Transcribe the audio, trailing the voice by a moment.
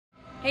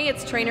Hey,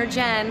 it's Trainer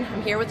Jen.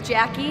 I'm here with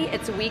Jackie.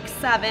 It's week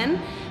 7.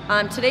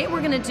 Today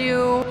we're going to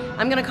do,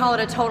 I'm going to call it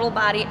a total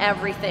body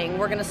everything.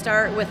 We're going to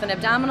start with an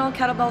abdominal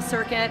kettlebell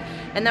circuit,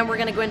 and then we're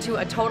going to go into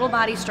a total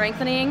body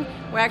strengthening.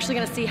 We're actually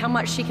going to see how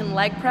much she can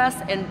leg press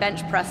and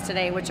bench press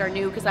today, which are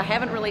new because I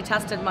haven't really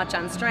tested much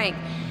on strength.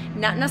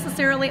 Not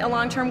necessarily a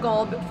long-term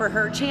goal for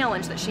her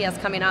challenge that she has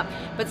coming up,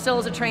 but still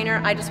as a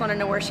trainer, I just want to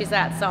know where she's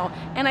at. So,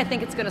 and I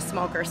think it's going to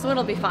smoke her, so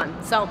it'll be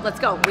fun. So let's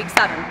go, week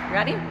 7.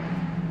 Ready?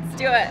 Let's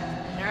do it.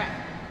 All right.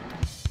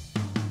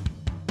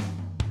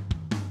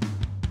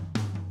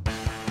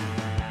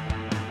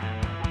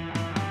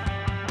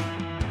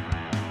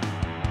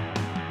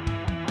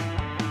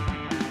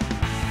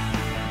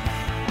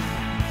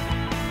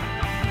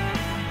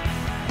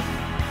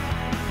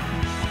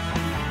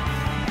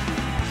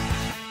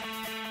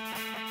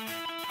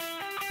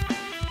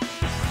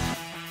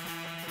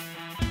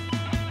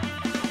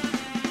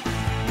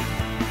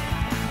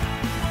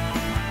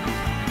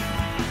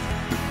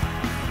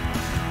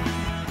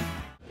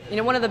 You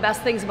know, one of the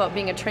best things about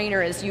being a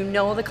trainer is you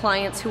know the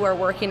clients who are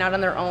working out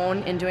on their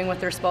own and doing what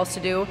they're supposed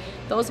to do.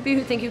 Those of you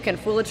who think you can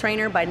fool a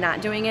trainer by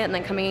not doing it and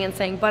then coming in and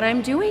saying, but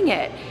I'm doing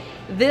it.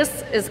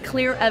 This is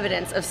clear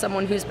evidence of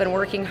someone who's been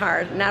working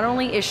hard. Not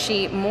only is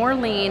she more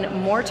lean,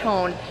 more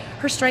toned,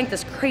 her strength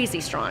is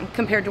crazy strong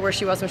compared to where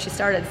she was when she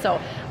started. So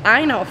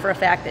I know for a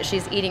fact that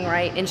she's eating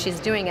right and she's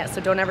doing it, so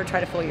don't ever try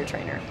to fool your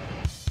trainer.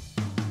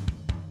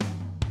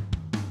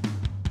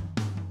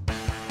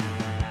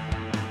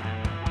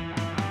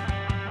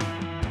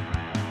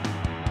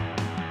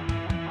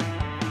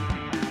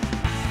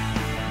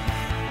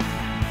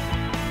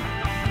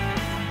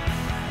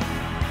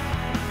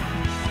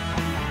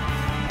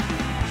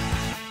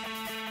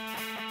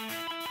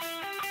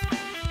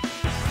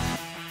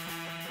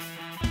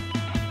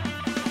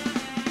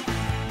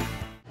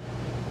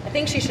 I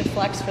think she should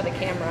flex for the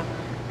camera.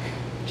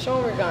 Show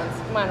them your guns.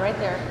 Come on, right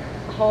there.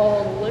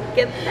 Oh, look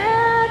at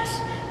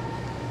that.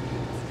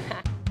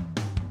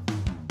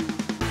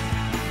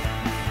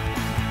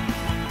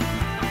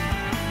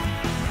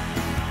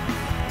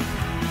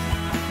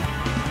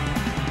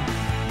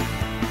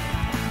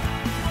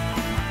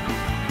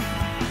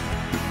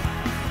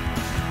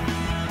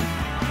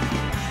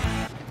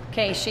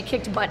 Okay, she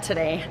kicked butt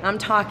today. I'm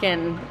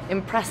talking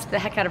impressed the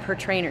heck out of her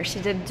trainer.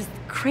 She did just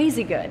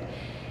crazy good.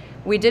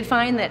 We did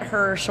find that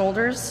her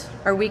shoulders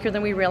are weaker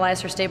than we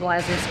realized, her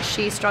stabilizers.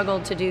 She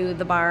struggled to do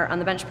the bar on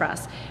the bench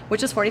press,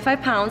 which is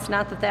 45 pounds.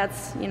 Not that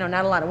that's, you know,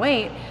 not a lot of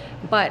weight,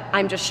 but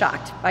I'm just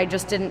shocked.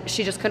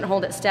 She just couldn't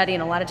hold it steady,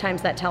 and a lot of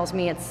times that tells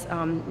me it's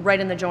right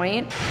in the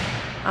joint.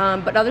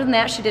 But other than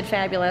that, she did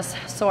fabulous.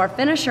 So our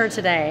finisher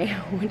today,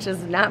 which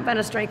has not been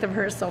a strength of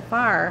hers so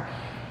far,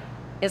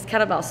 is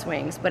kettlebell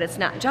swings. But it's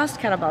not just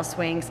kettlebell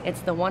swings,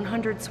 it's the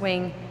 100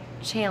 swing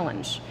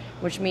challenge,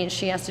 which means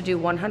she has to do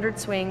 100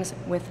 swings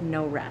with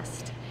no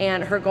rest.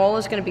 And her goal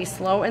is going to be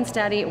slow and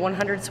steady,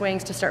 100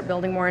 swings to start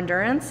building more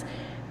endurance.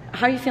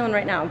 How are you feeling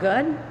right now?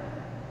 Good?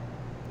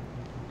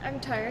 I'm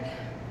tired,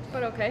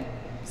 but okay.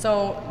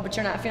 So, but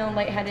you're not feeling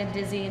lightheaded,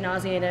 dizzy,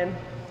 nauseated.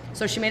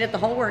 So she made it the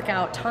whole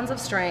workout, tons of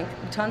strength,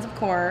 tons of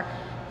core,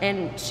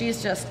 and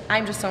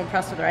I'm just so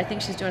impressed with her. I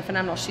think she's doing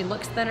phenomenal. She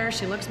looks thinner,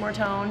 she looks more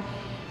toned,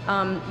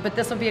 but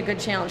this will be a good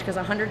challenge because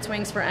 100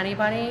 swings for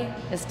anybody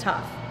is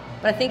tough.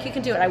 But I think you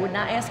can do it. I would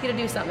not ask you to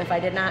do something if I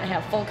did not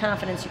have full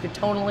confidence you could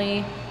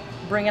totally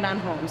bring it on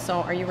home.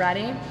 So are you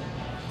ready?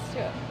 Let's do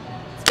it.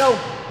 Let's go.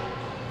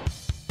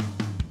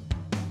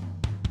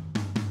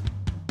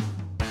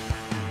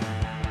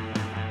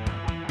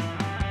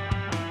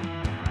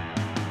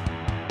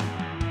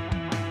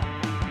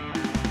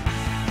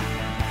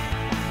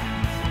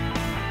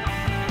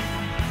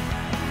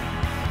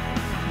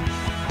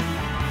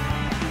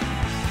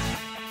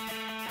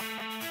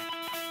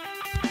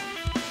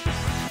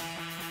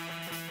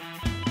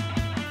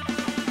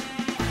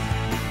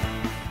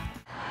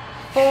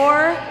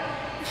 Four,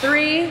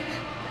 3,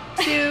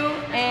 2,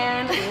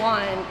 and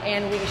 1,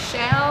 and we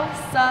shall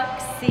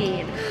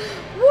succeed.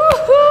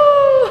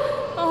 Woohoo!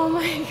 Oh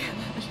my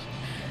gosh.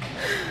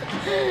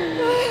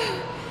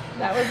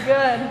 That was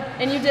good.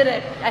 And you did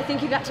it. I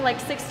think you got to like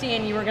 60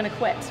 and you were gonna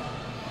quit.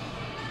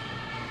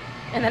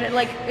 And then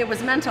it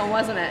was mental,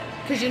 wasn't it?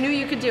 Because you knew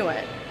you could do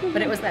it.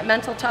 But it was that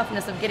mental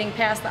toughness of getting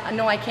past the,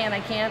 no, I can't,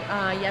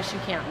 yes, you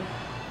can.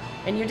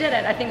 And you did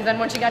it. I think then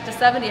once you got to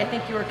 70, I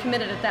think you were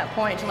committed at that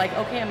point to like,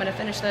 okay, I'm gonna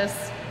finish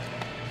this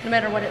no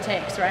matter what it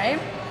takes, right?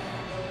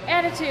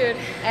 Attitude.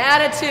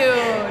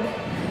 Attitude.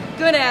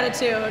 Good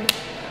attitude.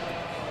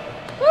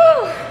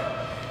 Woo!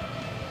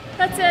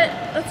 That's it.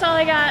 That's all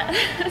I got.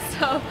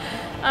 So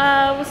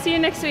we'll see you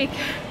next week.